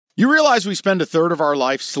You realize we spend a third of our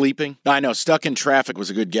life sleeping? I know, stuck in traffic was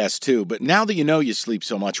a good guess too, but now that you know you sleep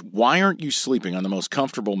so much, why aren't you sleeping on the most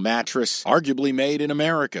comfortable mattress arguably made in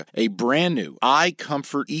America? A brand new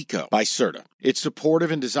iComfort Eco by Serta. It's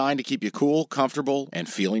supportive and designed to keep you cool, comfortable, and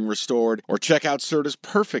feeling restored. Or check out Serta's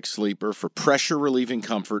Perfect Sleeper for pressure-relieving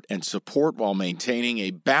comfort and support while maintaining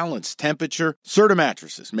a balanced temperature. Serta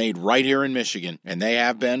mattresses made right here in Michigan, and they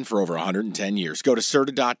have been for over 110 years. Go to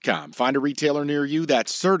Serta.com. Find a retailer near you.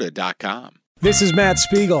 That's Serta.com. This is Matt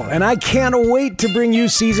Spiegel, and I can't wait to bring you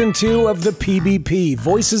Season 2 of the PBP,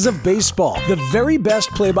 Voices of Baseball. The very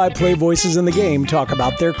best play-by-play voices in the game talk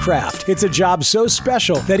about their craft. It's a job so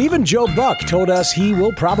special that even Joe Buck told us he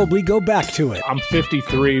will probably go back to it. I'm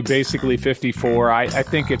 53, basically 54. I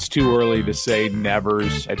think it's too early to say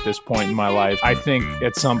nevers at this point in my life. I think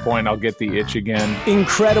at some point I'll get the itch again.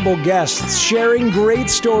 Incredible guests sharing great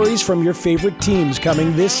stories from your favorite teams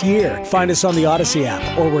coming this year. Find us on the Odyssey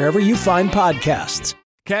app or wherever you find podcasts.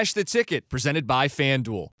 Cash the Ticket, presented by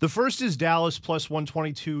FanDuel. The first is Dallas plus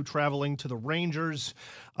 122 traveling to the Rangers.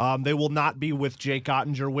 They will not be with Jake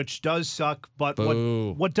Ottinger, which does suck. But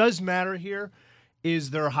what does matter here is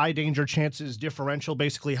their high danger chances differential,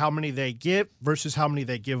 basically how many they get versus how many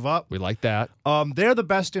they give up. We like that. They're the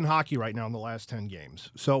best in hockey right now in the last 10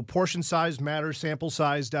 games. So portion size matters, sample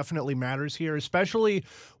size definitely matters here, especially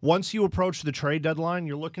once you approach the trade deadline.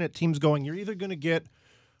 You're looking at teams going, you're either going to get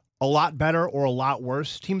a lot better or a lot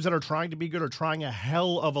worse. Teams that are trying to be good are trying a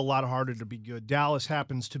hell of a lot harder to be good. Dallas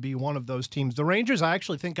happens to be one of those teams. The Rangers, I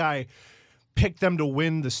actually think I picked them to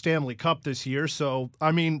win the Stanley Cup this year. So,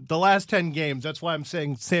 I mean, the last 10 games, that's why I'm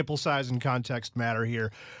saying sample size and context matter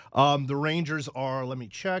here. The Rangers are, let me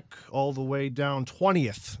check, all the way down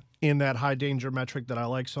 20th in that high danger metric that I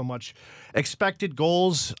like so much. Expected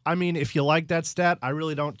goals, I mean, if you like that stat, I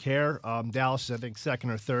really don't care. Dallas is, I think,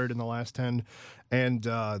 second or third in the last 10. And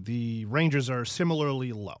the Rangers are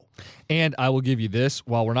similarly low. And I will give you this.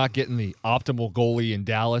 While we're not getting the optimal goalie in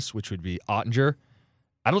Dallas, which would be Ottinger,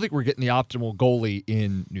 I don't think we're getting the optimal goalie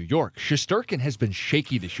in New York. Shesterkin has been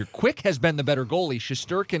shaky this year. Quick has been the better goalie.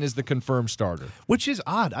 Shesterkin is the confirmed starter. Which is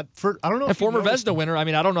odd. I don't know. A former Vezina winner. I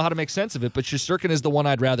mean, I don't know how to make sense of it, but Shesterkin is the one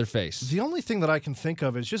I'd rather face. The only thing that I can think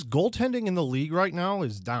of is just goaltending in the league right now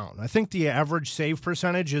is down. I think the average save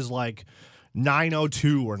percentage is like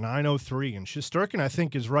 902 or 903, and Shesterkin, I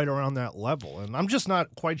think, is right around that level, and I'm just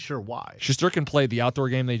not quite sure why. Shesterkin played the outdoor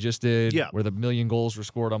game they just did, yeah, where the million goals were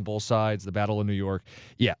scored on both sides, the Battle of New York.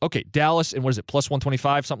 Yeah, okay, Dallas, and what is it, plus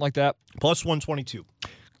 125, something like that? Plus 122.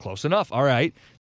 Close enough, all right.